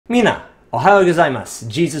Mina, Ohio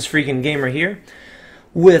gozaimasu. JesusFreakinGamer here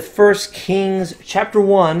with 1 Kings chapter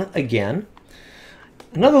 1 again.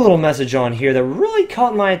 Another little message on here that really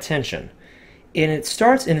caught my attention. And it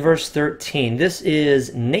starts in verse 13. This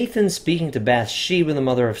is Nathan speaking to Bathsheba, the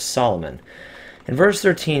mother of Solomon. In verse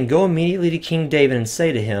 13, "Go immediately to King David and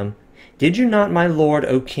say to him, Did you not, my lord,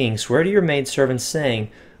 O king, swear to your maidservant,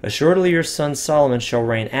 saying, Assuredly your son Solomon shall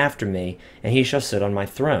reign after me, and he shall sit on my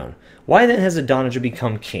throne? Why then has Adonijah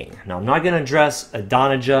become king?" Now, I'm not going to address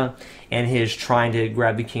Adonijah and his trying to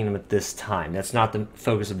grab the kingdom at this time. That's not the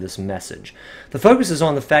focus of this message. The focus is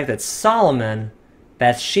on the fact that Solomon,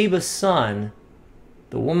 Bathsheba's son,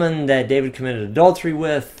 the woman that David committed adultery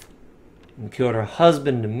with, and killed her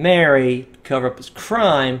husband to marry, to cover up his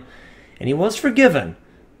crime, and he was forgiven.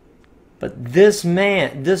 But this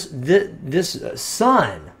man, this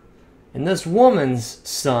son, and this woman's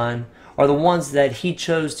son are the ones that he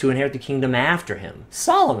chose to inherit the kingdom after him.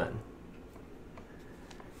 Solomon.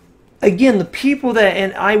 Again, the people that,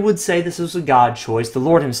 and I would say this was a God choice. The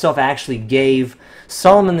Lord himself actually gave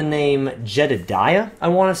Solomon the name Jedediah, I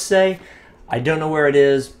want to say. I don't know where it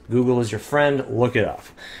is. Google is your friend. Look it up.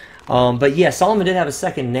 But yeah, Solomon did have a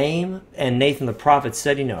second name, and Nathan the prophet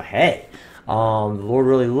said, hey, the Lord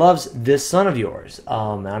really loves this son of yours,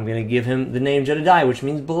 and I'm going to give him the name Jedediah, which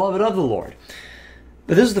means beloved of the Lord.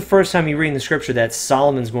 But this is the first time you read in the scripture that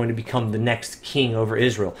Solomon's going to become the next king over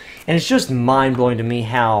Israel. And it's just mind-blowing to me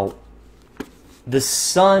how the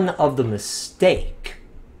son of the mistake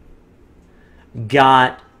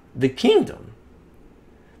got the kingdom.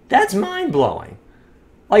 That's mind-blowing.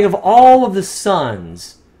 Like, of all of the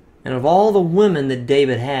sons and of all the women that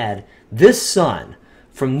David had, this son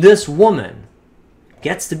from this woman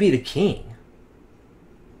gets to be the king.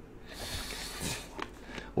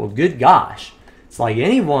 Well, good gosh. It's like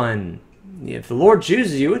anyone, if the Lord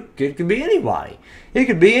chooses you, it could be anybody. It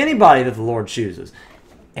could be anybody that the Lord chooses.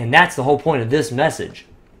 And that's the whole point of this message.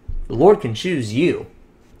 The Lord can choose you.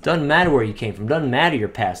 Doesn't matter where you came from. Doesn't matter your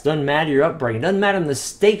past. Doesn't matter your upbringing. Doesn't matter the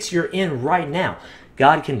mistakes you're in right now.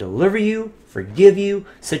 God can deliver you, forgive you,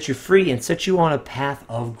 set you free, and set you on a path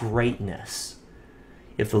of greatness.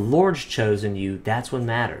 If the Lord's chosen you, that's what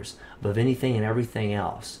matters above anything and everything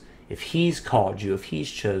else. If He's called you, if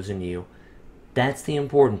He's chosen you, that's the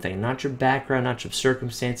important thing. Not your background, not your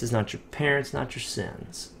circumstances, not your parents, not your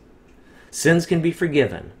sins. Sins can be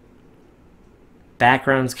forgiven.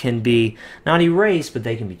 Backgrounds can be not erased, but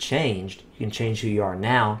they can be changed. You can change who you are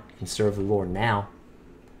now. You can serve the Lord now.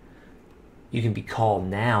 You can be called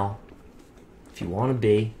now if you want to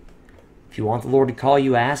be. If you want the Lord to call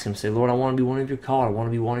you, ask Him. Say, Lord, I want to be one of your called. I want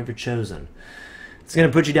to be one of your chosen. It's going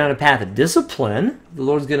to put you down a path of discipline. The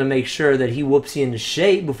Lord's going to make sure that He whoops you into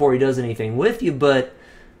shape before He does anything with you, but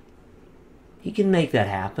He can make that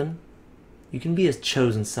happen. You can be a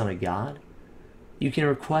chosen son of God. You can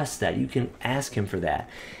request that. You can ask Him for that.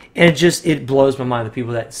 And it blows my mind, the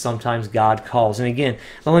people that sometimes God calls. And again,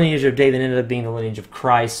 the lineage of David ended up being the lineage of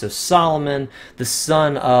Christ. So Solomon, the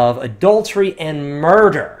son of adultery and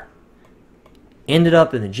murder, ended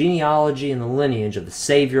up in the genealogy and the lineage of the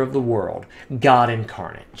Savior of the world, God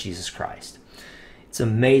incarnate, Jesus Christ. It's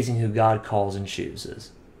amazing who God calls and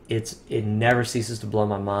chooses. It never ceases to blow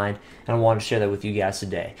my mind, and I want to share that with you guys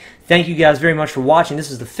today. Thank you guys very much for watching.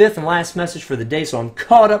 This is the fifth and last message for the day, so I'm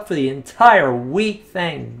caught up for the entire week.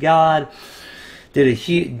 Thank God.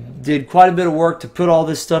 Did quite a bit of work to put all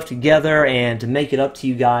this stuff together and to make it up to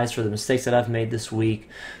you guys for the mistakes that I've made this week.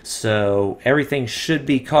 So everything should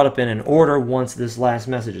be caught up in an order once this last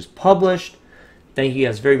message is published. Thank you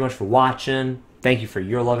guys very much for watching. Thank you for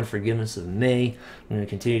your love and forgiveness of me. I'm going to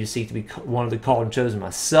continue to seek to be one of the called and chosen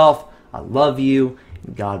myself. I love you.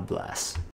 God bless.